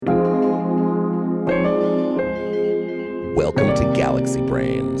Galaxy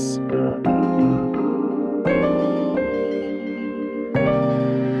Brains. The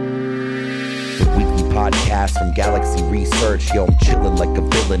weekly podcast from Galaxy Research. Yo, I'm chillin' like a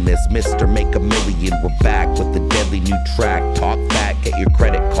villainous Mr. Make a Million. We're back with the deadly new track. Talk fat, get your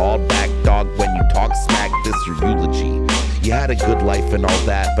credit called back, dog. When you talk smack, this your eulogy. You had a good life and all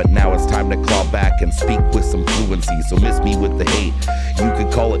that, but now it's time to claw back and speak with some fluency. So miss me with the hate, you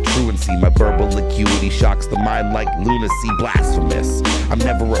could call it truancy. My verbal acuity shocks the mind like lunacy, blasphemous. I'm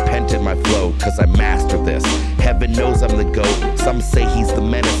never repentant my flow, cause I master this. Heaven knows I'm the GOAT, some say he's the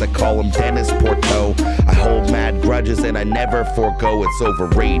menace. I call him Dennis Pourteaux. I hold mad grudges and I never forego, it's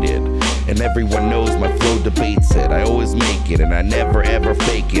overrated. And everyone knows my flow debates it. I always make it and I never ever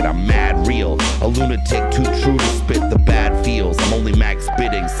fake it. I'm mad real, a lunatic too true to spit the bad feels. I'm only max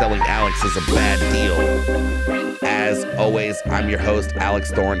bidding, selling Alex is a bad deal. As always, I'm your host,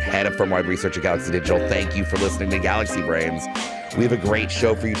 Alex Thorne, head of firm-wide research at Galaxy Digital. Thank you for listening to Galaxy Brains. We have a great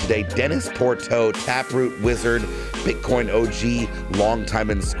show for you today. Dennis Pourteaux, Taproot Wizard, Bitcoin OG, longtime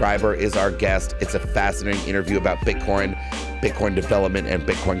inscriber, is our guest. It's a fascinating interview about Bitcoin, Bitcoin development, and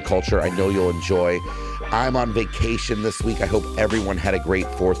Bitcoin culture. I know you'll enjoy. I'm on vacation this week. I hope everyone had a great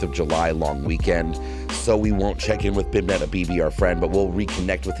 4th of July long weekend. So we won't check in with Bimnet Abibi, our friend, but we'll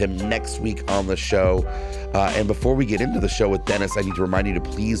reconnect with him next week on the show. And before we get into the show with Dennis, I need to remind you to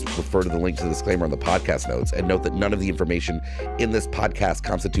please refer to the link to the disclaimer on the podcast notes and note that none of the information in this podcast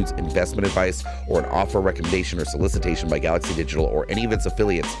constitutes investment advice or an offer, recommendation, or solicitation by Galaxy Digital or any of its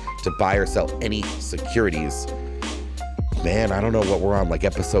affiliates to buy or sell any securities. Man, I don't know what we're on, like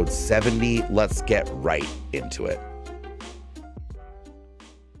episode 70. Let's get right into it.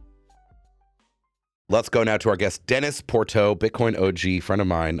 Let's go now to our guest, Dennis Pourteaux, Bitcoin OG, friend of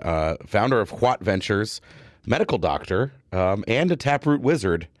mine, founder of What Ventures, medical doctor, and a Taproot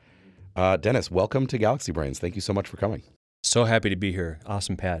Wizard. Dennis, welcome to Galaxy Brains. Thank you so much for coming. So happy to be here.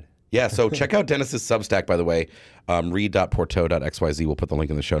 Awesome pad. Yeah, so check out Dennis's Substack, by the way, read.Pourteaux.xyz. We'll put the link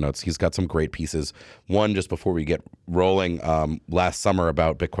in the show notes. He's got some great pieces. One, just before we get rolling, last summer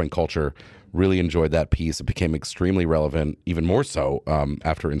about Bitcoin culture. Really enjoyed that piece. It became extremely relevant, even more so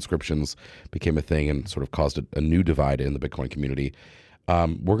after inscriptions became a thing and sort of caused a new divide in the Bitcoin community.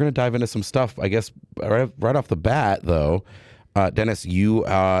 We're going to dive into some stuff, I guess, right off the bat, though. Dennis, you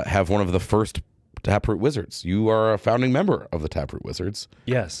have one of the first Taproot Wizards. You are a founding member of the Taproot Wizards.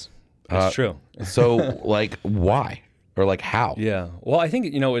 Yes, that's true. So, like, why? Or, like, how? Yeah. Well, I think,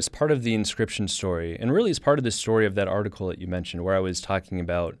 it's part of the inscription story. And really, it's part of the story of that article that you mentioned where I was talking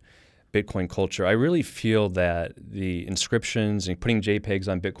about Bitcoin culture. I really feel that the inscriptions and putting JPEGs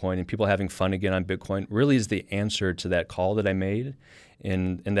on Bitcoin and people having fun again on Bitcoin really is the answer to that call that I made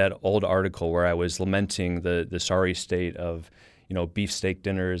in that old article where I was lamenting the sorry state of beefsteak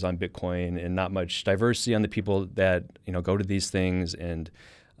dinners on Bitcoin and not much diversity on the people that go to these things, and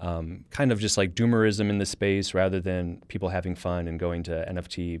kind of just like doomerism in the space rather than people having fun and going to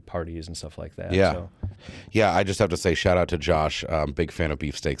NFT parties and stuff like that. Yeah. Yeah, I just have to say shout out to Josh. Big fan of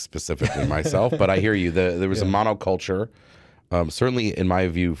beefsteaks specifically myself, but I hear you. There was a monoculture, certainly in my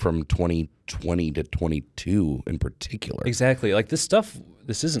view from 2020 to 22 in particular. Exactly. Like this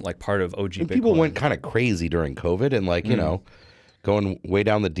isn't like part of OG Bitcoin. People went kind of crazy during COVID and going way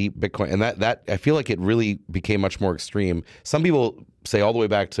down the deep Bitcoin. And that I feel like it really became much more extreme. Some people say all the way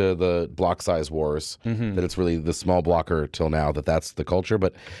back to the block size wars that it's really the small blocker till now that's the culture.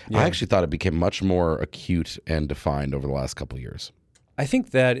 But I actually thought it became much more acute and defined over the last couple of years. I think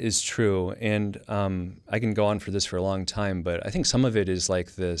that is true. And I can go on for this for a long time, but I think some of it is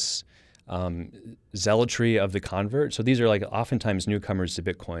like this zealotry of the convert. So these are like oftentimes newcomers to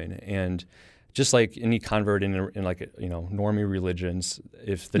Bitcoin, and just like any convert in like normie religions,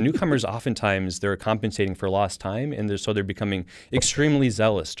 if the newcomers oftentimes they're compensating for lost time, and so they're becoming extremely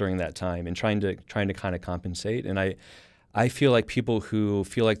zealous during that time and trying to kind of compensate. And I feel like people who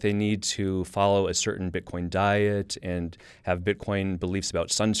feel like they need to follow a certain Bitcoin diet and have Bitcoin beliefs about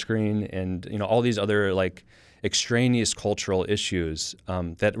sunscreen and all these other like extraneous cultural issues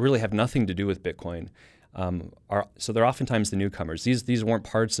that really have nothing to do with Bitcoin. So they're oftentimes the newcomers. These weren't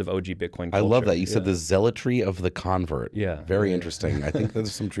parts of OG Bitcoin culture. I love that. You said the zealotry of the convert. Yeah. Very interesting. I think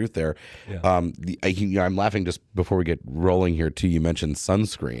there's some truth there. Yeah. I'm laughing just before we get rolling here, too. You mentioned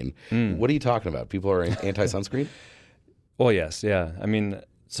sunscreen. What are you talking about? People are anti-sunscreen? Well, yes. Yeah. I mean,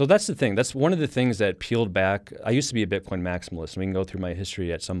 so that's the thing. That's one of the things that peeled back. I used to be a Bitcoin maximalist, and we can go through my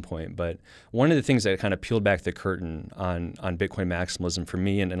history at some point. But one of the things that kind of peeled back the curtain on Bitcoin maximalism for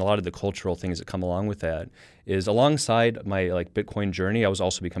me, and a lot of the cultural things that come along with that, is alongside my like Bitcoin journey, I was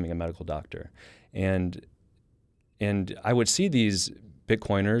also becoming a medical doctor, and I would see these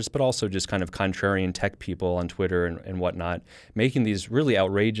Bitcoiners, but also just kind of contrarian tech people on Twitter and whatnot, making these really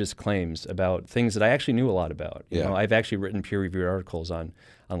outrageous claims about things that I actually knew a lot about. You know, I've actually written peer-reviewed articles on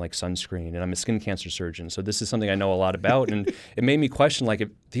like sunscreen, and I'm a skin cancer surgeon, so this is something I know a lot about, and it made me question, like, if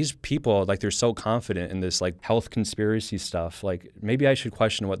these people, like, they're so confident in this like health conspiracy stuff, like maybe I should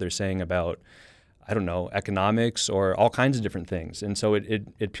question what they're saying about, I don't know, economics or all kinds of different things. And so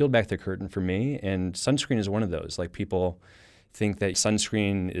it peeled back the curtain for me, and sunscreen is one of those. Like, people think that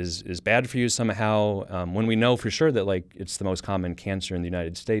sunscreen is bad for you somehow, when we know for sure that, like, it's the most common cancer in the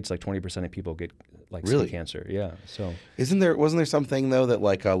United States. Like 20% of people get like skin cancer. Yeah. So wasn't there something though that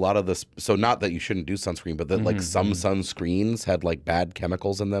like a lot of this, so not that you shouldn't do sunscreen, but that like some sunscreens had like bad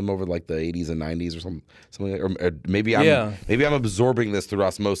chemicals in them over like the 80s and 90s or something, or maybe I'm absorbing this through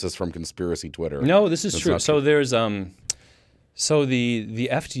osmosis from conspiracy Twitter. No, this is true. So there's so the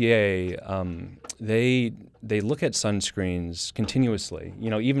FDA, they look at sunscreens continuously. You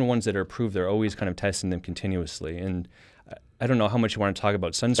know, even ones that are approved, they're always kind of testing them continuously. And I don't know how much you want to talk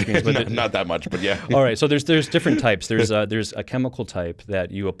about sunscreens, but not that much, but yeah. All right, so there's different types. There's a chemical type that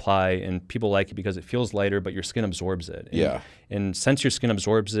you apply, and people like it because it feels lighter, but your skin absorbs it. And since your skin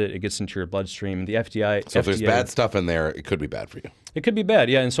absorbs it, it gets into your bloodstream. The FDA. So if there's bad stuff in there, it could be bad for you. It could be bad,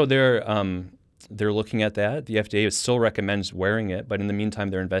 yeah. And so they're looking at that. The FDA still recommends wearing it, but in the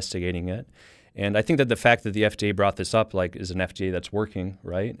meantime, they're investigating it. And I think that the fact that the FDA brought this up, like, is an FDA that's working,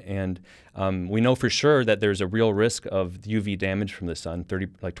 right? And we know for sure that there's a real risk of UV damage from the sun.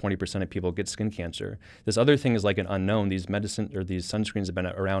 20% of people get skin cancer. This other thing is like an unknown. These sunscreens have been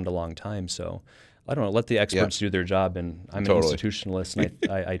around a long time. So I don't know. Let the experts do their job. And I'm an institutionalist, and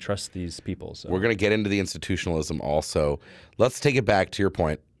I trust these people. So we're going to get into the institutionalism also. Let's take it back to your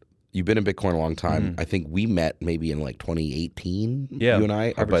point. You've been in Bitcoin a long time. I think we met maybe in like 2018. Yeah, you and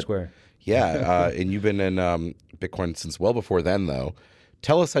I. Harvard Square. Yeah, and you've been in Bitcoin since well before then, though.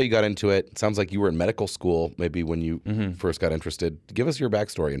 Tell us how you got into it. It sounds like you were in medical school maybe when you first got interested. Give us your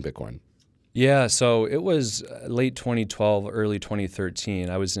backstory in Bitcoin. Yeah, so it was late 2012, early 2013.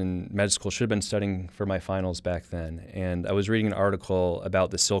 I was in med school, should have been studying for my finals back then, and I was reading an article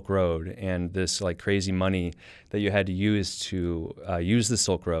about the Silk Road and this like crazy money that you had to use use the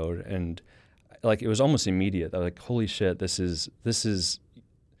Silk Road, and like it was almost immediate. I was like, holy shit, this is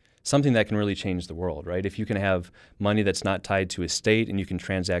something that can really change the world, right? If you can have money that's not tied to a state and you can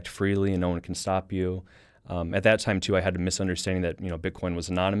transact freely and no one can stop you. At that time, too, I had a misunderstanding that, you know, Bitcoin was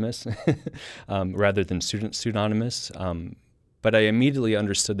anonymous rather than pseudonymous. But I immediately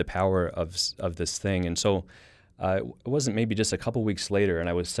understood the power of this thing. And so it wasn't maybe just a couple weeks later, and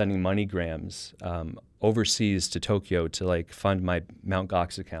I was sending MoneyGrams overseas to Tokyo to like fund my Mt.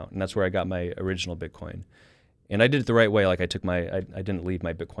 Gox account. And that's where I got my original Bitcoin. And I did it the right way. Like I didn't leave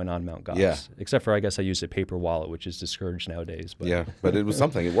my Bitcoin on Mt. Gox, except for I guess I used a paper wallet, which is discouraged nowadays. But but it was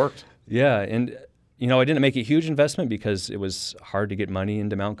something. It worked. Yeah, and you know, I didn't make a huge investment because it was hard to get money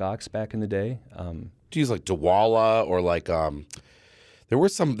into Mt. Gox back in the day. Do you use like Dawala or like there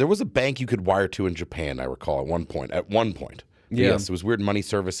was a bank you could wire to in Japan, I recall at one point. Yes, it was weird money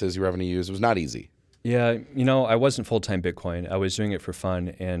services you were having to use. It was not easy. Yeah, you know, I wasn't full-time Bitcoin. I was doing it for fun,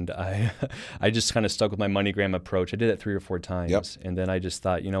 and I just kind of stuck with my MoneyGram approach. I did it 3 or 4 times, and then I just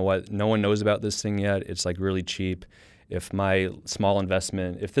thought, you know what, no one knows about this thing yet. It's like really cheap. If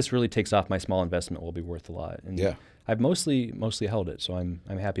this really takes off, my small investment will be worth a lot. And I've mostly held it, so I'm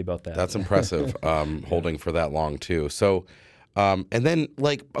happy about that. That's impressive, holding for that long too. So, and then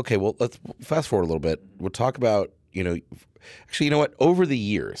like, okay, well, let's fast forward a little bit. We'll talk about, you know, actually, you know what? Over the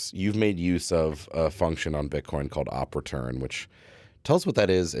years, you've made use of a function on Bitcoin called op return, which tell us what that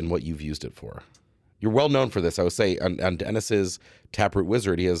is and what you've used it for. You're well known for this. I would say on Dennis's Taproot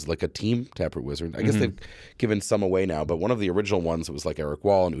Wizard, he has like a team Taproot Wizard. I guess they've given some away now, but one of the original ones, it was like Eric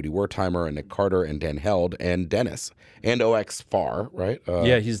Wall and Udi Wertheimer and Nick Carter and Dan Held and Dennis and OX Farr, right?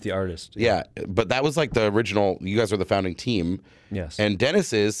 Yeah, he's the artist. Yeah, but that was like the original. You guys are the founding team. Yes. And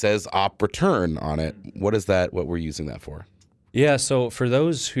Dennis's says op return on it. What is that? What we're using that for? Yeah, so for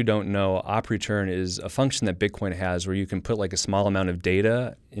those who don't know, op return is a function that Bitcoin has where you can put like a small amount of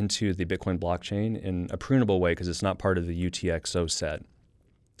data into the Bitcoin blockchain in a prunable way because it's not part of the UTXO set.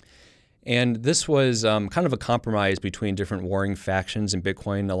 And this was kind of a compromise between different warring factions in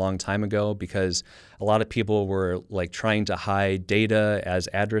Bitcoin a long time ago because a lot of people were like trying to hide data as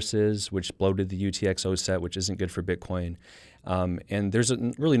addresses, which bloated the UTXO set, which isn't good for Bitcoin. And there's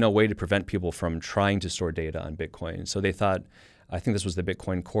really no way to prevent people from trying to store data on Bitcoin. So they thought, I think this was the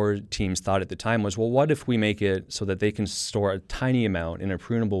Bitcoin core team's thought at the time was, well, what if we make it so that they can store a tiny amount in a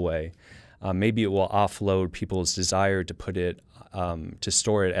prunable way? Maybe it will offload people's desire to put it, to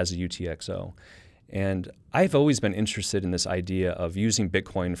store it as a UTXO. And I've always been interested in this idea of using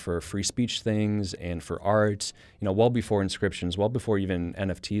Bitcoin for free speech things and for art, well before inscriptions, well before even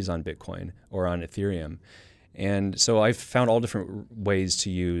NFTs on Bitcoin or on Ethereum. And so I've found all different ways to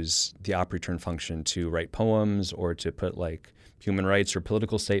use the op return function to write poems or to put like human rights or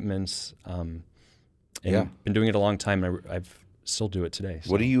political statements. And been doing it a long time, and I've still do it today.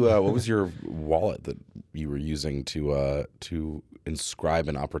 So. What do you? What was your wallet that you were using to inscribe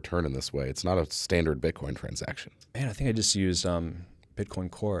an op return in this way? It's not a standard Bitcoin transaction. Man, I think I just use Bitcoin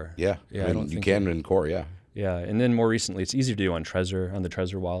Core. Yeah. I don't think you can in Core. Yeah. Yeah, and then more recently, it's easier to do on Trezor, on the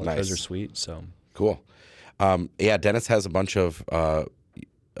Trezor wallet, Nice. Trezor Suite. So cool. Dennis has a bunch of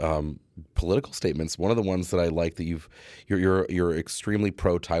political statements. One of the ones that I like that you're extremely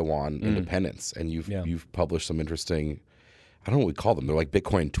pro Taiwan independence, and you've published some interesting. I don't know what we call them. They're like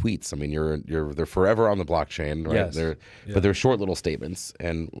Bitcoin tweets. I mean, they're forever on the blockchain, right? Yes. But they're short little statements,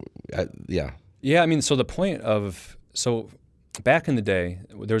 and Yeah, I mean, so the point of back in the day,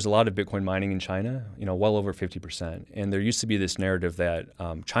 there was a lot of Bitcoin mining in China, well over 50%. And there used to be this narrative that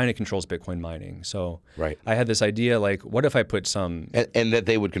China controls Bitcoin mining. So right. I had this idea, like, what if I put some... And that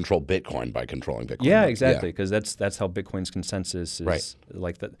they would control Bitcoin by controlling Bitcoin. Yeah, exactly, because that's how Bitcoin's consensus is. Right.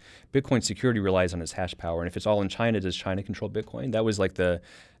 Like that, Bitcoin security relies on its hash power. And if it's all in China, does China control Bitcoin? That was like the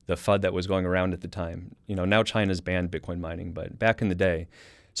FUD that was going around at the time. Now China's banned Bitcoin mining, but back in the day.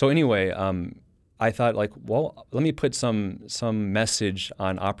 So anyway... I thought, like, well, let me put some message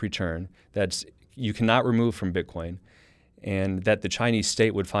on op return that's you cannot remove from Bitcoin, and that the Chinese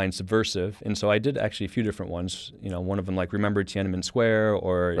state would find subversive. And so I did actually a few different ones. One of them like remember Tiananmen Square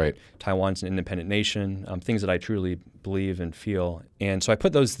or right. Taiwan's an independent nation, things that I truly believe and feel. And so I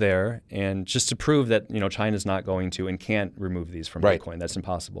put those there, and just to prove that China's not going to and can't remove these from right. Bitcoin. That's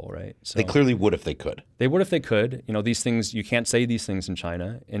impossible, right? So they clearly would if they could. They would if they could. These things, you can't say these things in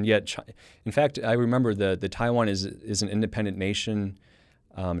China, and yet, in fact, I remember the Taiwan is an independent nation.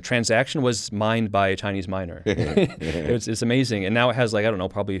 Transaction was mined by a Chinese miner. It's amazing, and now it has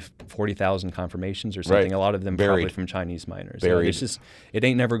probably 40,000 confirmations or something. Right. A lot of them Buried. probably from Chinese miners. Buried. It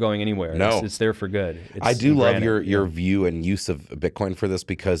ain't never going anywhere. No. It's there for good. I do love your view and use of Bitcoin for this,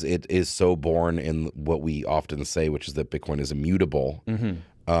 because it is so born in what we often say, which is that Bitcoin is immutable. Mm-hmm.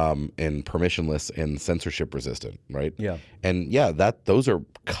 And permissionless and censorship resistant, right? Yeah. And those are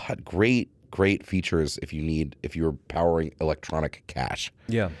great features if you're powering electronic cash.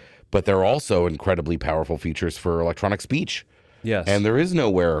 Yeah. But they're also incredibly powerful features for electronic speech. Yes. And there is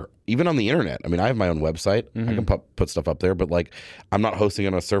nowhere, even on the internet. I mean, I have my own website. Mm-hmm. I can put stuff up there, but like, I'm not hosting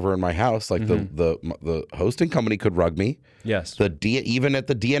on a server in my house. Like the hosting company could rug me. Yes. Even at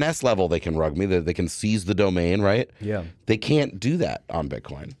the DNS level, they can rug me. They can seize the domain, right? Yeah. They can't do that on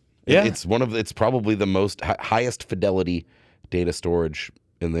Bitcoin. Yeah. It's probably the most highest fidelity data storage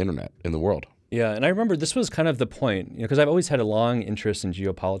in the internet in the world. Yeah, and I remember this was kind of the point, because I've always had a long interest in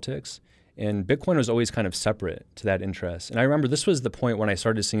geopolitics, and Bitcoin was always kind of separate to that interest. And I remember this was the point when I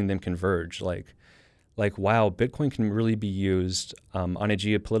started seeing them converge, like wow, Bitcoin can really be used on a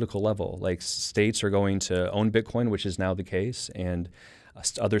geopolitical level. Like states are going to own Bitcoin, which is now the case, and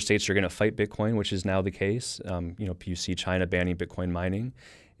other states are going to fight Bitcoin, which is now the case. You see China banning Bitcoin mining,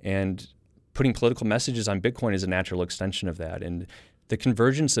 and putting political messages on Bitcoin is a natural extension of that. And the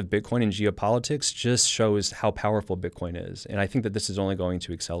convergence of Bitcoin and geopolitics just shows how powerful Bitcoin is. And I think that this is only going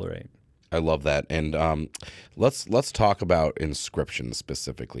to accelerate. I love that. And let's talk about inscriptions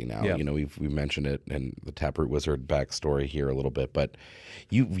specifically now. Yeah. We mentioned it and the Taproot Wizard backstory here a little bit, but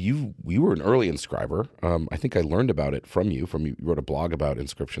you were an early inscriber. I think I learned about it from you. You wrote a blog about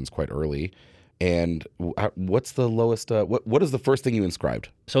inscriptions quite early. And what's the lowest? What is the first thing you inscribed?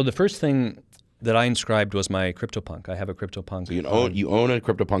 So the first thing that I inscribed was my CryptoPunk. I have a CryptoPunk. So you own a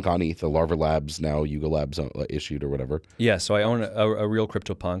CryptoPunk on ETH, the Larva Labs, now Yuga Labs issued or whatever. Yeah, so I own a real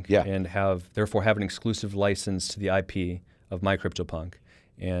CryptoPunk, yeah. And therefore have an exclusive license to the IP of my CryptoPunk.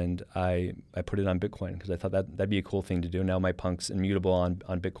 And I put it on Bitcoin because I thought that'd be a cool thing to do. Now my punk's immutable on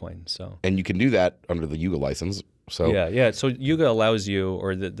Bitcoin. So. And you can do that under the Yuga license. So yeah. So Yuga allows you,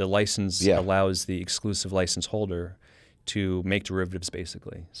 or the license allows the exclusive license holder to make derivatives,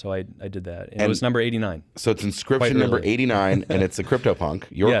 basically. So I did that. And it was number 89. So it's inscription number 89, and it's a CryptoPunk,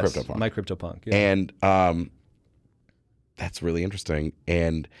 yes, CryptoPunk. My CryptoPunk, yeah. And that's really interesting.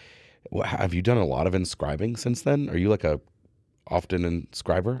 And have you done a lot of inscribing since then? Are you like often an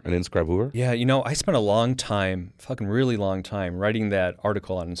inscriber? Yeah, I spent a long time, fucking really long time, writing that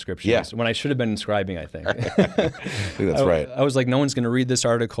article on inscriptions when I should have been inscribing, I think. I think that's right. I was like, no one's going to read this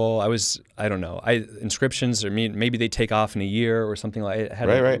article. I don't know. Inscriptions, maybe they take off in a year or something like that.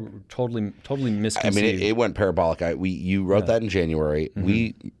 Right. Totally misconceived. I mean, it went parabolic. You wrote that in January.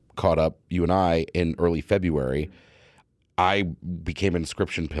 Mm-hmm. caught up, you and I, in early February. I became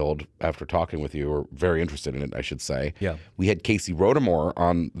inscription pilled after talking with you, or very interested in it, I should say. Yeah. We had Casey Rodemore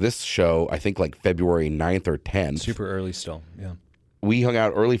on this show, I think like February 9th or 10th. Super early still, yeah. We hung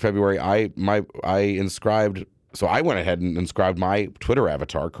out early February. I inscribed, so I went ahead and inscribed my Twitter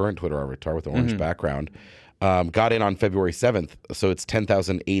avatar, current Twitter avatar with the orange background. Got in on February 7th, so it's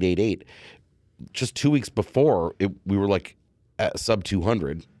 10,888. Just 2 weeks before, we were like at sub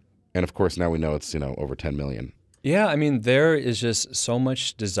 200. And of course, now we know it's, over 10 million. Yeah, I mean, there is just so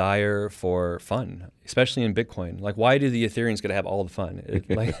much desire for fun, especially in Bitcoin. Like, why do the Ethereans get to have all the fun?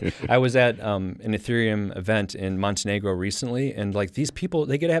 I was at an Ethereum event in Montenegro recently, and like these people,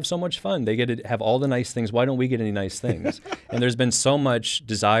 they get to have so much fun. They get to have all the nice things. Why don't we get any nice things? And there's been so much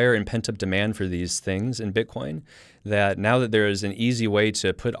desire and pent-up demand for these things in Bitcoin that now that there is an easy way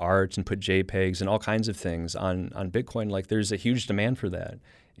to put art and put JPEGs and all kinds of things on Bitcoin, like there's a huge demand for that.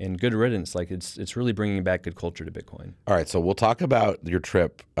 And good riddance, like it's really bringing back good culture to Bitcoin. All right, so we'll talk about your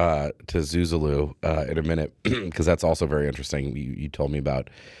trip to Zuzulu in a minute, because that's also very interesting. You told me about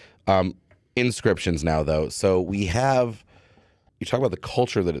inscriptions now, though. So you talk about the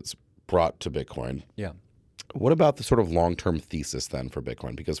culture that it's brought to Bitcoin. Yeah. What about the sort of long-term thesis then for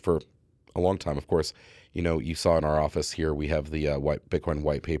Bitcoin? Because for a long time, of course, you saw in our office here, we have the Bitcoin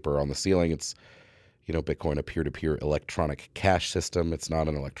white paper on the ceiling. It's Bitcoin, a peer-to-peer electronic cash system. It's not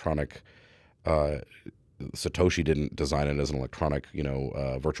an electronic. Satoshi didn't design it as an electronic,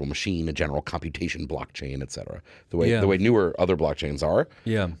 virtual machine, a general computation blockchain, et cetera. The way newer other blockchains are.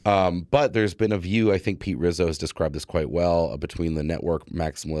 Yeah. But there's been a view. I think Pete Rizzo has described this quite well between the network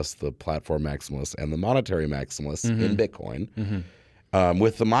maximalists, the platform maximalists, and the monetary maximalists in Bitcoin.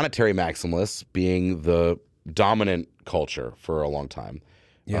 With the monetary maximalists being the dominant culture for a long time.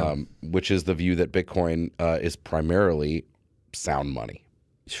 Yeah. Which is the view that Bitcoin is primarily sound money.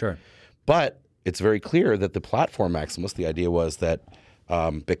 Sure. But it's very clear that the platform maximalist, the idea was that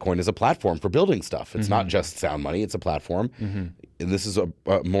Bitcoin is a platform for building stuff. It's not just sound money, it's a platform. And this is a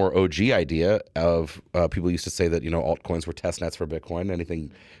more OG idea of people used to say that, altcoins were test nets for Bitcoin.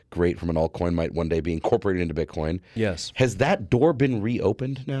 Anything great from an altcoin might one day be incorporated into Bitcoin. Yes. Has that door been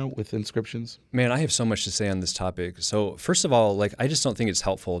reopened now with inscriptions? Man, I have so much to say on this topic. So first of all, I just don't think it's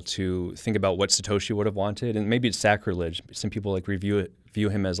helpful to think about what Satoshi would have wanted. And maybe it's sacrilege. Some people view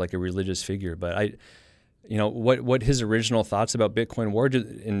him as like a religious figure. But what his original thoughts about Bitcoin were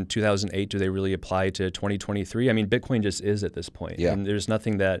in 2008, do they really apply to 2023? I mean, Bitcoin just is at this point. Yeah. And there's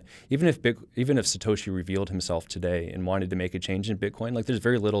nothing that, even if Satoshi revealed himself today and wanted to make a change in Bitcoin, there's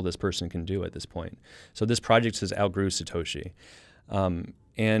very little this person can do at this point. So this project has outgrew Satoshi.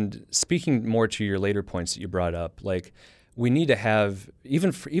 And speaking more to your later points that you brought up, we need to have,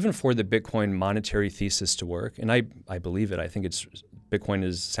 even for the Bitcoin monetary thesis to work, and I believe it. I think Bitcoin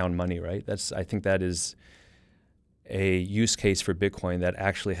is sound money, right? I think that is a use case for Bitcoin that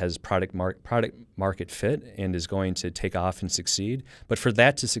actually has product market fit and is going to take off and succeed. But for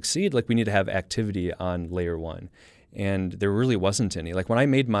that to succeed, we need to have activity on layer one. And there really wasn't any. When I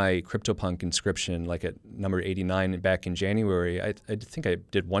made my CryptoPunk inscription, at number 89 back in January, I think I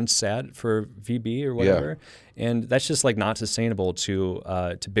did one sat for VB or whatever. Yeah. And that's just not sustainable to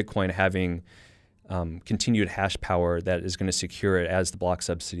Bitcoin having continued hash power that is going to secure it as the block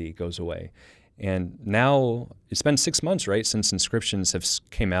subsidy goes away. And now it's been 6 months, right, since inscriptions have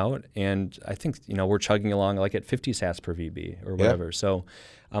came out, and I think we're chugging along at 50 sats per VB or whatever. Yeah. So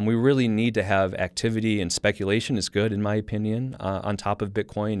we really need to have activity, and speculation is good in my opinion on top of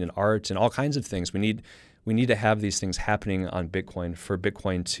Bitcoin, and art and all kinds of things. We need to have these things happening on Bitcoin for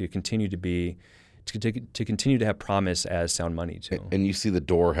Bitcoin to continue to be to continue to have promise as sound money too. And you see the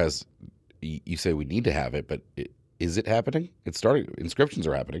door has. You say we need to have it, but is it happening? It's starting. Inscriptions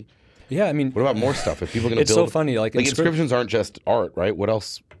are happening. Yeah, I mean, what about more stuff? If people are going to build, it's so funny. Inscriptions aren't just art, right? What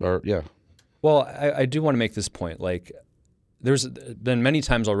else? Well, I do want to make this point. There's been many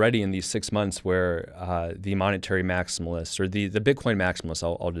times already in these 6 months where the monetary maximalists or the Bitcoin maximalists,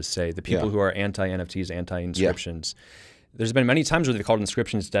 I'll just say, the people who are anti-NFTs, anti-inscriptions. Yeah. There's been many times where they've called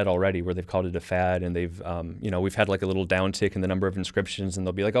inscriptions dead already, where they've called it a fad, and they've, we've had a little downtick in the number of inscriptions, and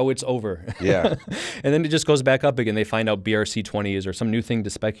they'll be like, oh, it's over. Yeah. And then it just goes back up again. They find out BRC20 is or some new thing to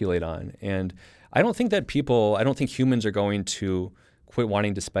speculate on. And I don't think humans are going to quit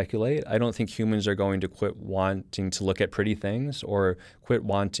wanting to speculate. I don't think humans are going to quit wanting to look at pretty things or quit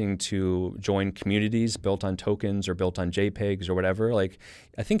wanting to join communities built on tokens or built on JPEGs or whatever. I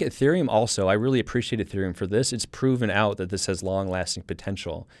think Ethereum also, I really appreciate Ethereum for this. It's proven out that this has long-lasting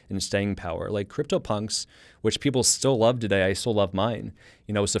potential and staying power. CryptoPunks, which people still love today, I still love mine.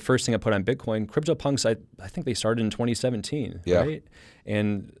 It's the first thing I put on Bitcoin. CryptoPunks, I think they started in 2017, right?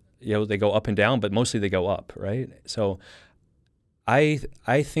 And they go up and down, but mostly they go up, right? So I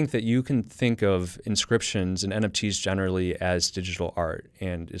think that you can think of inscriptions and NFTs generally as digital art,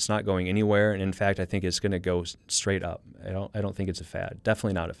 and it's not going anywhere. And in fact, I think it's going to go straight up. I don't think it's a fad.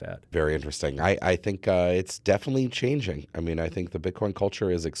 Definitely not a fad. Very interesting. I think it's definitely changing. I mean, I think the Bitcoin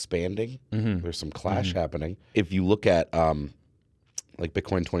culture is expanding. There's some clash happening. If you look at like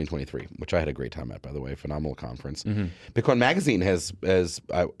Bitcoin 2023, which I had a great time at, by the way, phenomenal conference. Bitcoin Magazine has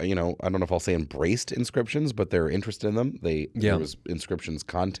I don't know if I'll say embraced inscriptions, but they're interested in them. There was inscriptions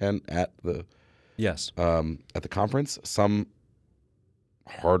content at the conference. Some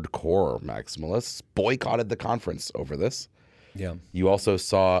hardcore maximalists boycotted the conference over this. Yeah. You also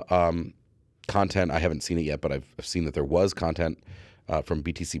saw content. I haven't seen it yet, but I've seen that there was content from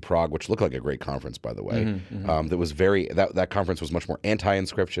BTC Prague, which looked like a great conference, by the way. That was that conference was much more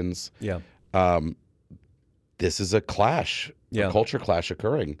anti-inscriptions. Yeah. This is a clash, a culture clash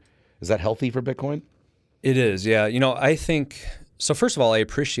occurring. Is that healthy for Bitcoin? It is, yeah. I think so. First of all, I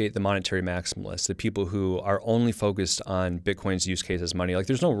appreciate the monetary maximalists, the people who are only focused on Bitcoin's use case as money. Like,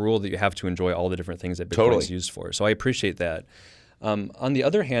 there's no rule that you have to enjoy all the different things that Bitcoin is used for. So I appreciate that. On the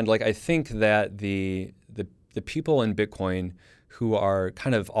other hand, like, I think that the people in Bitcoin who are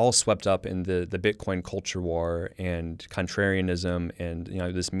kind of all swept up in the Bitcoin culture war and contrarianism and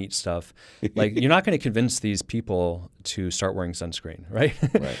this meat stuff, like, you're not going to convince these people to start wearing sunscreen, right?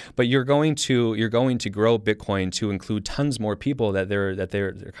 But you're going to grow Bitcoin to include tons more people that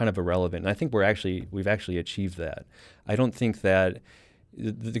they're kind of irrelevant. And I think we've actually achieved that. I don't think that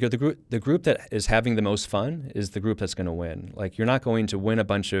the group that is having the most fun is the group that's going to win. Like, you're not going to win a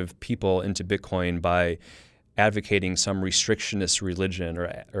bunch of people into Bitcoin by advocating some restrictionist religion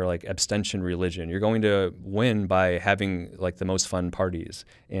or like abstention religion. You're going to win by having like the most fun parties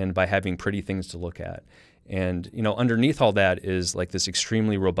and by having pretty things to look at. And underneath all that is like this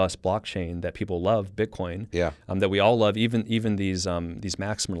extremely robust blockchain that people love, Bitcoin. Yeah. That we all love, even these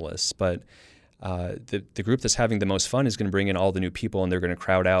maximalists. But the group that's having the most fun is going to bring in all the new people, and they're going to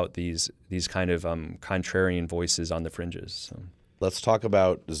crowd out these kind of contrarian voices on the fringes. So. Let's talk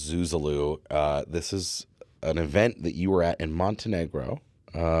about Zuzaloo. This is an event that you were at in Montenegro.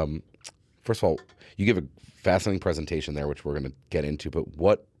 First of all, you give a fascinating presentation there, which we're going to get into, but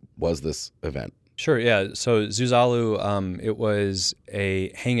what was this event? Sure, yeah. So Zuzaloo, it was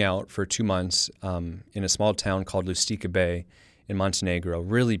a hangout for 2 months in a small town called Lustica Bay in Montenegro.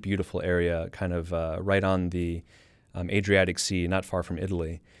 Really beautiful area, kind of right on the Adriatic Sea, not far from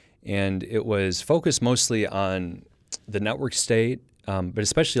Italy. And it was focused mostly on the network state, but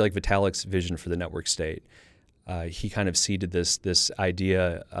especially like Vitalik's vision for the network state. He kind of seeded this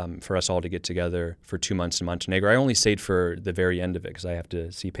idea for us all to get together for 2 months in Montenegro. I only stayed for the very end of it because I have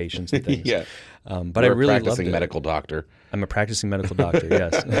to see patients and things. Yeah, but I really loved it. Practicing medical doctor. I'm a practicing medical doctor,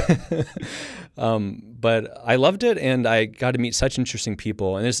 yes. But I loved it, and I got to meet such interesting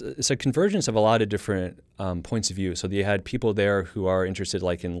people. And it's a convergence of a lot of different points of view. So you had people there who are interested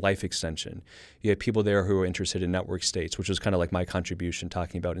like in life extension. You had people there who are interested in network states, which was kind of like my contribution,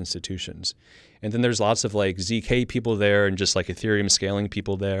 talking about institutions. And then there's lots of like ZK people there, and just like Ethereum scaling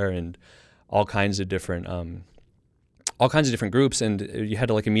people there, and all kinds of different groups. And you had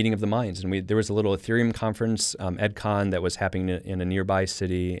like a meeting of the minds. And there was a little Ethereum conference, EdCon, that was happening in a nearby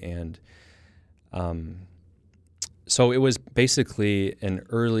city. And so it was basically an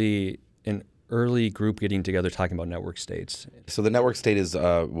early group getting together talking about network states. So the network state is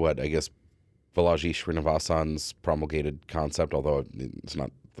what I guess Balaji Srinivasan's promulgated concept, although it's not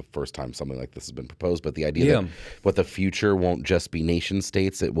the first time something like this has been proposed, but the idea that what the future won't just be nation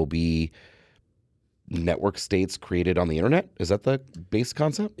states, it will be network states created on the internet. Is that the base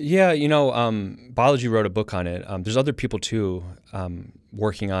concept? Yeah, Balaji wrote a book on it. There's other people too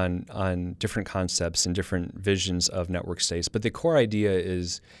working on different concepts and different visions of network states, but the core idea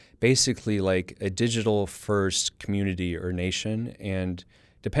is basically like a digital first community or nation, and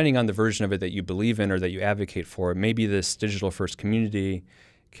depending on the version of it that you believe in or that you advocate for, maybe this digital first community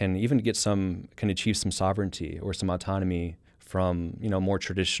can achieve some sovereignty or some autonomy from more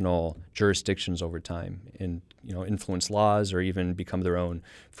traditional jurisdictions over time, and influence laws or even become their own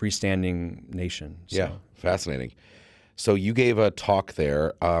freestanding nation. So. Yeah, fascinating. So you gave a talk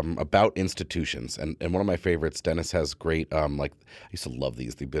there about institutions, and one of my favorites, Dennis has great I used to love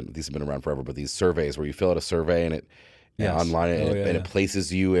these. These have been around forever, but these surveys where you fill out a survey and it. Yes. Online, and it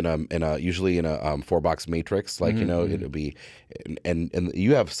places you in a usually in a 4-box matrix, like it'll be, and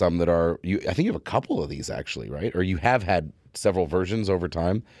you have some that are I think you have a couple of these actually, right? Or you have had several versions over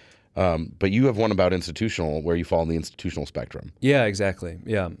time. But you have one about institutional, where you fall in the institutional spectrum. Yeah, exactly.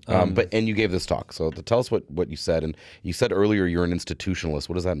 Yeah. And you gave this talk. So tell us what you said. And you said earlier you're an institutionalist.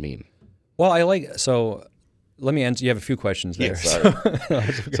 What does that mean? Well, so let me answer. You have a few questions there. Yeah, sorry.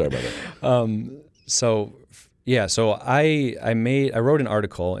 Sorry about that. So I wrote an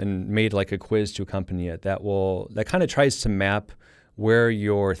article and made like a quiz to accompany it that kind of tries to map where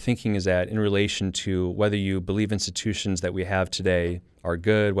your thinking is at in relation to whether you believe institutions that we have today are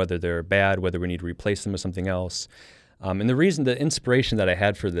good, whether they're bad, whether we need to replace them with something else. And the inspiration that I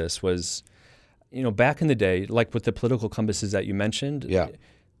had for this was, back in the day, like with the political compasses that you mentioned,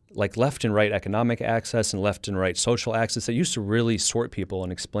 like left and right economic access and left and right social access, that used to really sort people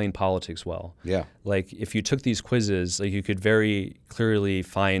and explain politics well. Yeah. Like if you took these quizzes, like you could very clearly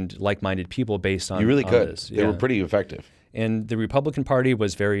find like-minded people based on You really could. this. They were pretty effective. And the Republican Party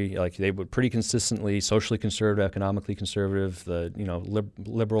was they were pretty consistently socially conservative, economically conservative. The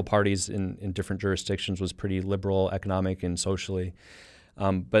liberal parties in different jurisdictions was pretty liberal, economic and socially.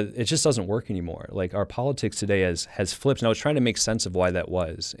 But it just doesn't work anymore. Like our politics today has flipped. And I was trying to make sense of why that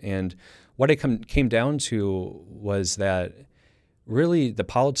was. And what it came down to was that really the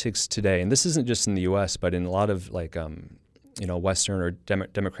politics today, and this isn't just in the U.S., but in a lot of Western or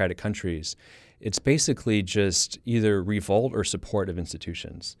democratic countries, it's basically just either revolt or support of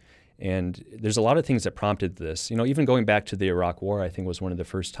institutions. And there's a lot of things that prompted this. Even going back to the Iraq War, I think was one of the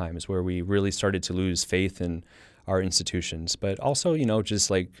first times where we really started to lose faith in our institutions. But also,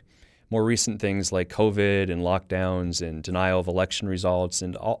 just like more recent things like COVID and lockdowns and denial of election results,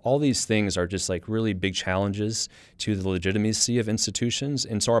 and all these things are just like really big challenges to the legitimacy of institutions.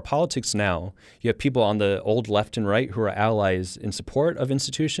 And so our politics now, you have people on the old left and right who are allies in support of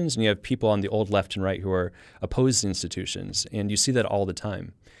institutions, and you have people on the old left and right who are opposed to institutions. And you see that all the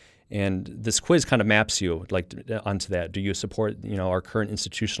time. And this quiz kind of maps you like onto that. Do you support, our current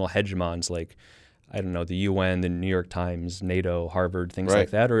institutional hegemons like, I don't know, the UN, the New York Times, NATO, Harvard, things like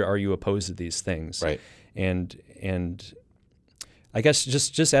that, or are you opposed to these things? Right. And I guess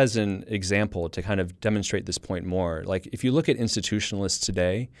just as an example to kind of demonstrate this point more, like if you look at institutionalists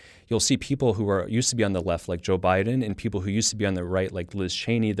today, you'll see people who used to be on the left, like Joe Biden, and people who used to be on the right, like Liz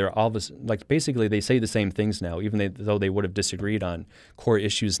Cheney. They're all basically they say the same things now, even though they would have disagreed on core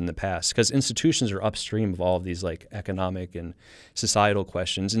issues in the past, because institutions are upstream of all of these like economic and societal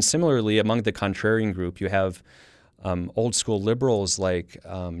questions. And similarly, among the contrarian group, you have old school liberals like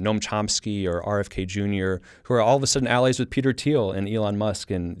Noam Chomsky or RFK Jr., who are all of a sudden allies with Peter Thiel and Elon Musk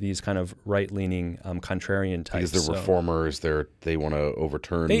and these kind of right-leaning contrarian types. Because they're reformers, they want to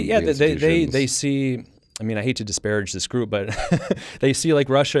overturn the institutions. They see, I mean, I hate to disparage this group, but they see like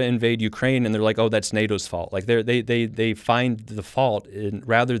Russia invade Ukraine and they're like, oh, that's NATO's fault. Like they find the fault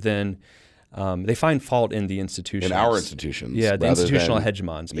rather than they find fault in the institutions. In our institutions. Yeah, the institutional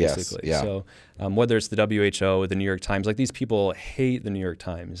hegemons, basically. Yes, yeah. So whether it's the WHO or the New York Times, like these people hate the New York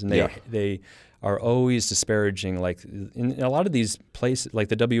Times, and they are always disparaging. Like in a lot of these places, like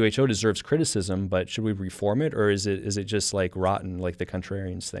the WHO deserves criticism, but should we reform it, or is it just like rotten, like the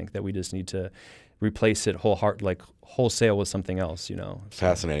contrarians think, that we just need to replace it wholesale with something else?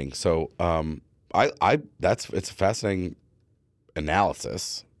 Fascinating. So it's a fascinating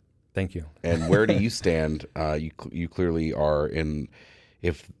analysis. Thank you. And where do you stand? You clearly are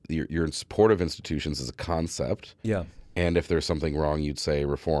if you're in support of institutions as a concept. Yeah. And if there's something wrong, you'd say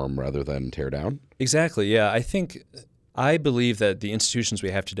reform rather than tear down. Exactly. Yeah. I believe that the institutions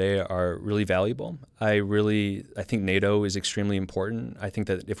we have today are really valuable. I think NATO is extremely important. I think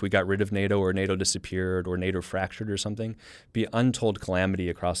that if we got rid of NATO or NATO disappeared or NATO fractured or something, it'd be untold calamity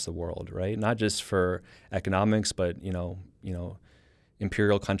across the world, right? Not just for economics, but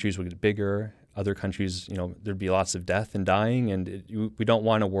imperial countries would get bigger. Other countries, there'd be lots of death and dying, and we don't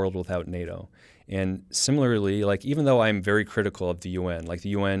want a world without NATO. And similarly, like even though I'm very critical of the UN, like the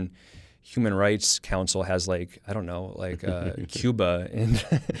UN Human Rights Council has Cuba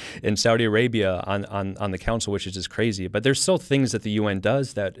and Saudi Arabia on the council, which is just crazy. But there's still things that the UN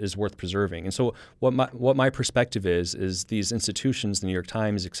does that is worth preserving. And so what my perspective is these institutions, the New York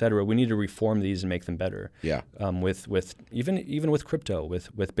Times, et cetera, we need to reform these and make them better. Yeah. With even with crypto,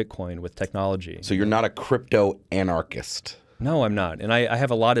 with Bitcoin, with technology. So you're not a crypto anarchist. No, I'm not. And I have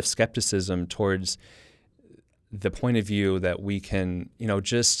a lot of skepticism towards the point of view that we can,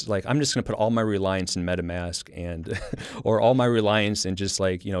 just like, I'm just going to put all my reliance in MetaMask or all my reliance in just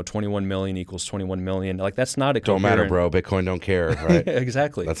 21 million equals 21 million. Like, that's not a coherent... Don't matter, bro. Bitcoin don't care, right?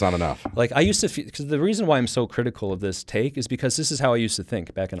 Exactly. That's not enough. Like, I used to feel, because the reason why I'm so critical of this take is because this is how I used to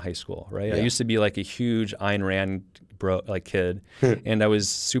think back in high school, right? Yeah. I used to be like a huge Ayn Rand kid, and I was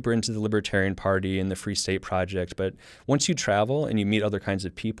super into the Libertarian Party and the Free State Project. But once you travel and you meet other kinds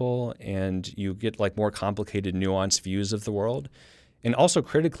of people and you get like more complicated, nuanced views of the world, and also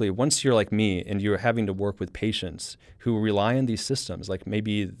critically, once you're like me and you're having to work with patients who rely on these systems, like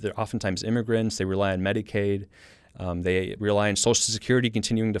maybe they're oftentimes immigrants, they rely on Medicaid, they rely on Social Security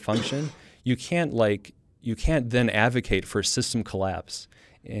continuing to function, you can't then advocate for system collapse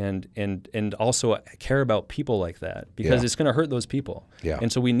and also care about people like that, because it's going to hurt those people. Yeah.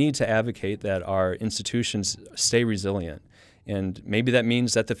 And so we need to advocate that our institutions stay resilient. And maybe that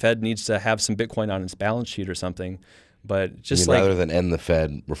means that the Fed needs to have some Bitcoin on its balance sheet or something. But just rather than end the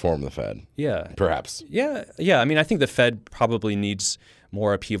Fed, reform the Fed. Yeah. Perhaps. Yeah. I mean, I think the Fed probably needs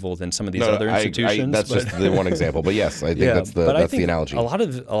more upheaval than some of these other institutions. That's just the one example. But yes, I think that's the analogy. A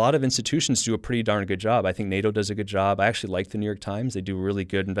lot of institutions do a pretty darn good job. I think NATO does a good job. I actually like the New York Times. They do really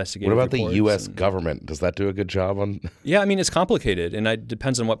good investigative reports. What about the U.S. government? Does that do a good job on? Yeah, I mean, it's complicated, and it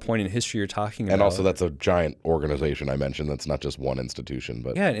depends on what point in history you're talking about. And also, that's a giant organization I mentioned. That's not just one institution.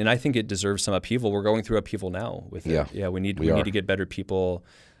 But yeah, and I think it deserves some upheaval. We're going through upheaval now with it. Yeah, we need to get better people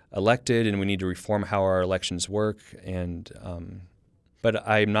elected, and we need to reform how our elections work. And but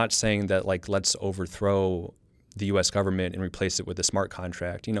I'm not saying that let's overthrow the U.S. government and replace it with a smart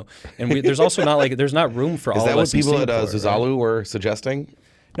contract, And there's also there's not room for all of us. Is that what people at Zuzalu were suggesting?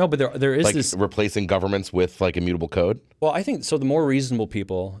 No, but there is this replacing governments with immutable code. Well, I think so. The more reasonable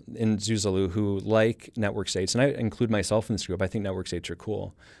people in Zuzalu who like network states, and I include myself in this group, I think network states are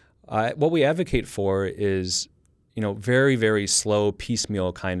cool. What we advocate for is, very, very slow,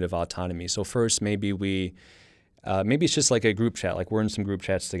 piecemeal kind of autonomy. So first, maybe it's just like a group chat, like we're in some group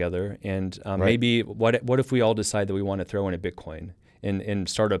chats together, and maybe what if we all decide that we want to throw in a Bitcoin and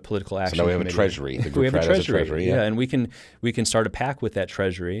start a political action? So now we have a treasury. The group we have chat a treasury, yeah, and we can start a pact with that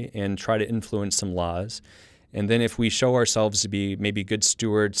treasury and try to influence some laws. And then if we show ourselves to be maybe good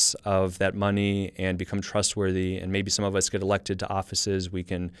stewards of that money and become trustworthy, and maybe some of us get elected to offices, we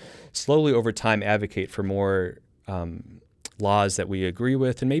can slowly over time advocate for more laws that we agree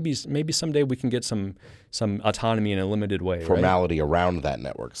with, and maybe someday we can get some autonomy in a limited way. Formality around that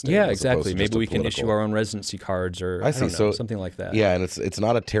network state. Yeah, exactly. Maybe we can issue our own residency cards, or I don't know, something like that. Yeah, and it's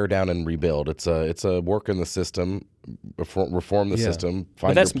not a tear down and rebuild. It's a work in the system, reform the system.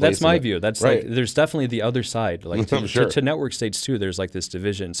 Find but that's my view. That's right. There's definitely the other side. To network states too. There's this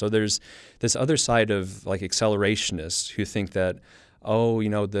division. So there's this other side of accelerationists who think that,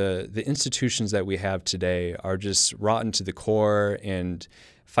 the institutions that we have today are just rotten to the core, and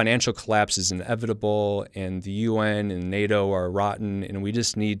financial collapse is inevitable, and the UN and NATO are rotten, and we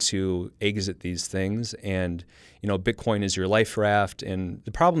just need to exit these things. And Bitcoin is your life raft. And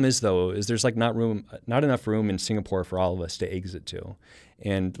the problem is there's not enough room in Singapore for all of us to exit to.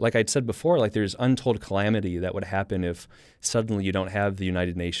 And like I'd said before, there's untold calamity that would happen if suddenly you don't have the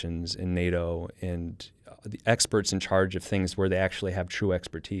United Nations and NATO and the experts in charge of things where they actually have true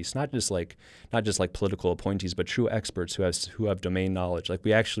expertise, not just like political appointees, but true experts who have domain knowledge.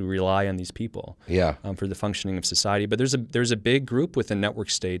 We actually rely on these people for the functioning of society. But there's a big group within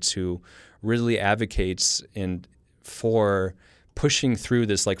network states who really advocates for pushing through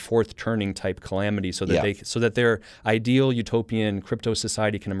this fourth turning type calamity, so that their ideal utopian crypto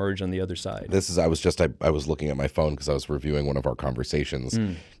society can emerge on the other side. I was looking at my phone because I was reviewing one of our conversations,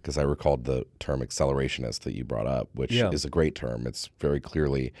 because I recalled the term accelerationist that you brought up, which is a great term. It's very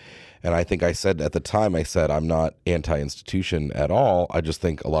clearly, and I think I said at the time, I'm not anti-institution at all. I just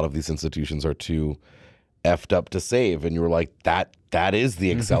think a lot of these institutions are too effed up to save. And you were like, that is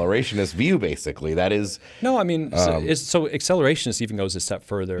the accelerationist view, basically. That is no. I mean, so accelerationist even goes a step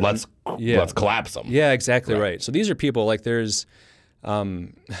further. Let's collapse them. Yeah, exactly right. So these are people there's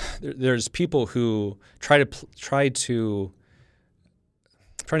people who trying to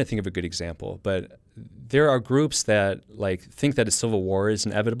think of a good example, but there are groups that think that a civil war is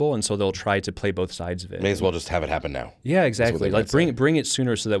inevitable, and so they'll try to play both sides of it. May as well just have it happen now. Yeah, exactly. Bring it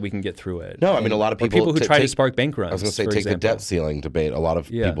sooner so that we can get through it. No, I mean, a lot of people who try to spark bank runs. I was going to say, take the debt ceiling debate. A lot of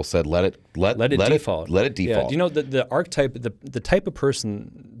people said let it default. Let it default. Yeah. The archetype, the type of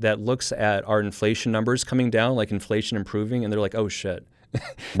person that looks at our inflation numbers coming down, inflation improving, and they're like, oh shit.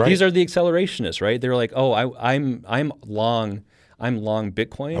 Right. These are the accelerationists, right? They're like, oh, I'm long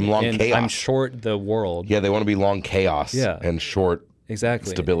Bitcoin, I'm long chaos. I'm short the world. Yeah, they want to be long chaos and short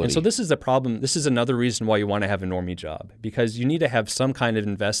stability. And so this is the problem. This is another reason why you want to have a normie job, because you need to have some kind of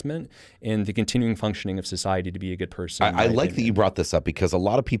investment in the continuing functioning of society to be a good person. I like that you brought this up, because a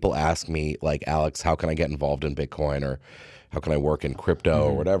lot of people ask me, Alex, how can I get involved in Bitcoin? Or how can I work in crypto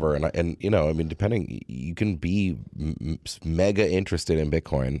or whatever. And you know, I mean, depending, you can be mega interested in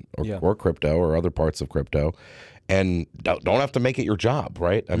Bitcoin or crypto or other parts of crypto, and don't have to make it your job,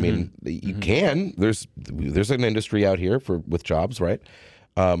 right? I mean, you can. There's an industry out here with jobs, right?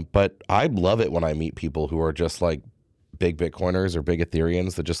 But I love it when I meet people who are just like big Bitcoiners or big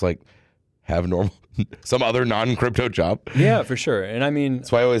Ethereans that just like have some other non-crypto job. Yeah, for sure. And I mean,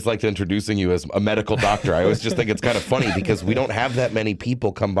 that's why I always liked introducing you as a medical doctor. I always just think it's kind of funny because we don't have that many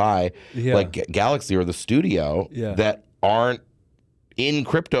people come by like Galaxy or the studio that aren't in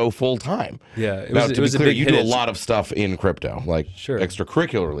crypto full time. Yeah, to be clear, you do a lot of stuff in crypto, like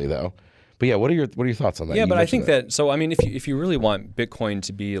extracurricularly though. But yeah, what are your thoughts on that? Yeah, but I think that so I mean, if you really want Bitcoin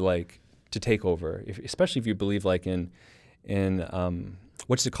to be like to take over, especially if you believe like in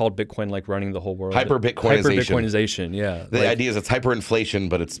what's it called? Bitcoin, like running the whole world. Hyper-Bitcoinization. Yeah. The idea is it's hyperinflation,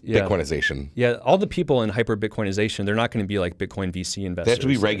 but it's Bitcoinization. Yeah. All the people in hyper-Bitcoinization, they're not going to be like Bitcoin VC investors. They have to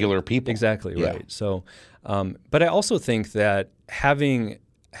be regular people. Exactly. Yeah. Right. So, but I also think that having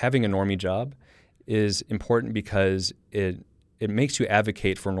a normie job is important because it makes you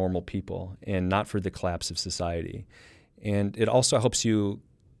advocate for normal people and not for the collapse of society, and it also helps you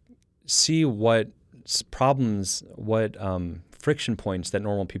see what problems, what friction points that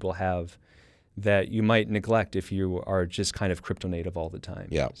normal people have that you might neglect if you are just kind of crypto native all the time.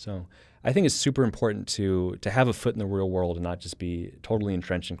 Yeah. So I think it's super important to have a foot in the real world and not just be totally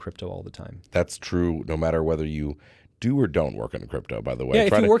entrenched in crypto all the time. That's true no matter whether you do or don't work in crypto, by the way.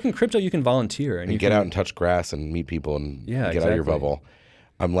 Yeah, if you work in crypto, you can volunteer. And you get out and touch grass and meet people and get out of your bubble.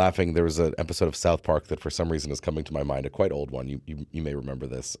 I'm laughing. There was an episode of South Park that for some reason is coming to my mind, a quite old one. You may remember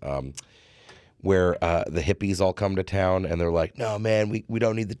this. Where the hippies all come to town and they're like, no, man, we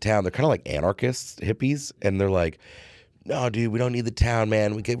don't need the town. They're kind of like anarchists, hippies. And they're like, no, dude, we don't need the town,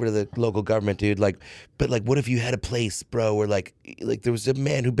 man. We get rid of the local government, dude. Like, but like, what if you had a place, bro, where like there was a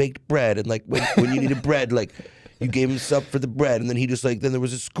man who baked bread and like when you needed bread, like you gave him stuff for the bread. And then he just like, then there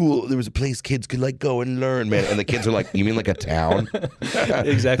was a school, there was a place kids could like go and learn, man. And the kids are like, you mean like a town?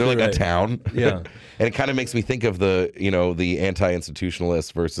 Exactly. They're like a town. Yeah. And it kind of makes me think of the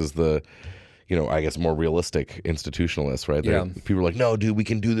anti-institutionalists versus the, I guess more realistic institutionalists, right? People are like, no, dude, we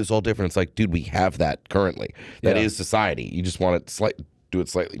can do this all different. It's like, dude, we have that currently. That is society. You just want it do it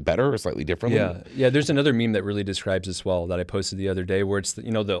slightly better or slightly differently. Yeah. There's another meme that really describes this well that I posted the other day, where it's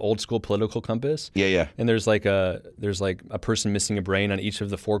the old school political compass. Yeah. And there's like a person missing a brain on each of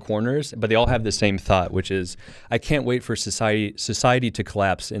the four corners, but they all have the same thought, which is, I can't wait for society to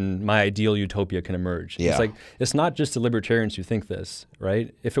collapse and my ideal utopia can emerge. Yeah. It's like, it's not just the libertarians who think this,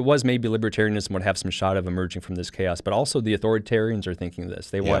 right? If it was, maybe libertarianism would have some shot of emerging from this chaos, but also the authoritarians are thinking this.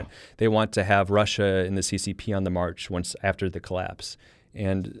 They want to have Russia and the CCP on the march after the collapse.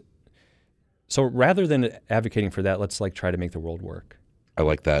 And so rather than advocating for that, let's like try to make the world work. I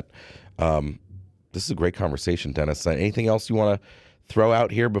like that. This is a great conversation, Dennis. Anything else you want to throw out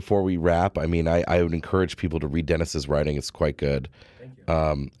here before we wrap? I mean, I would encourage people to read Dennis's writing. It's quite good. Thank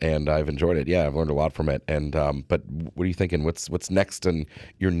you. And I've enjoyed it. Yeah, I've learned a lot from it. And but what are you thinking? What's next in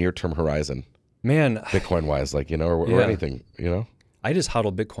your near-term horizon? Man, Bitcoin-wise, or anything, I just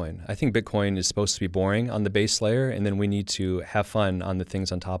hodl Bitcoin. I think Bitcoin is supposed to be boring on the base layer, and then we need to have fun on the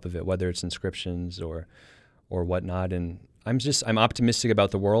things on top of it, whether it's inscriptions or whatnot. And I'm optimistic about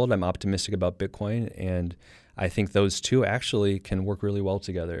the world. I'm optimistic about Bitcoin, and I think those two actually can work really well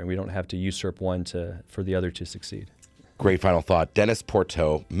together, and we don't have to usurp one for the other to succeed. Great final thought. Dennis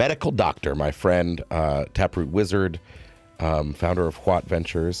Pourteaux, medical doctor, my friend, Taproot Wizard, founder of What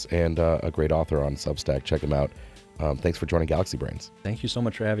Ventures, and a great author on Substack. Check him out. Thanks for joining Galaxy Brains. Thank you so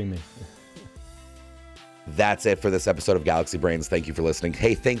much for having me. That's it for this episode of Galaxy Brains. Thank you for listening.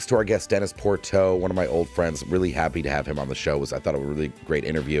 Hey, thanks to our guest, Dennis Pourteaux, one of my old friends. Really happy to have him on the show. I thought it was a really great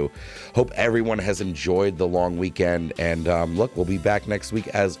interview. Hope everyone has enjoyed the long weekend. And look, we'll be back next week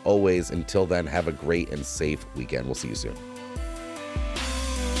as always. Until then, have a great and safe weekend. We'll see you soon.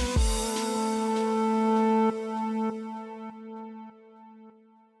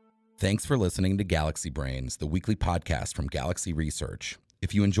 Thanks for listening to Galaxy Brains, the weekly podcast from Galaxy Research.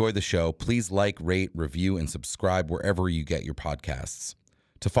 If you enjoy the show, please like, rate, review, and subscribe wherever you get your podcasts.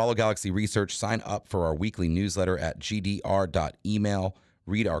 To follow Galaxy Research, sign up for our weekly newsletter at gdr.email,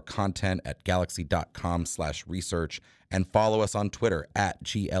 read our content at galaxy.com/research, and follow us on Twitter at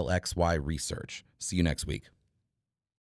GLXY Research. See you next week.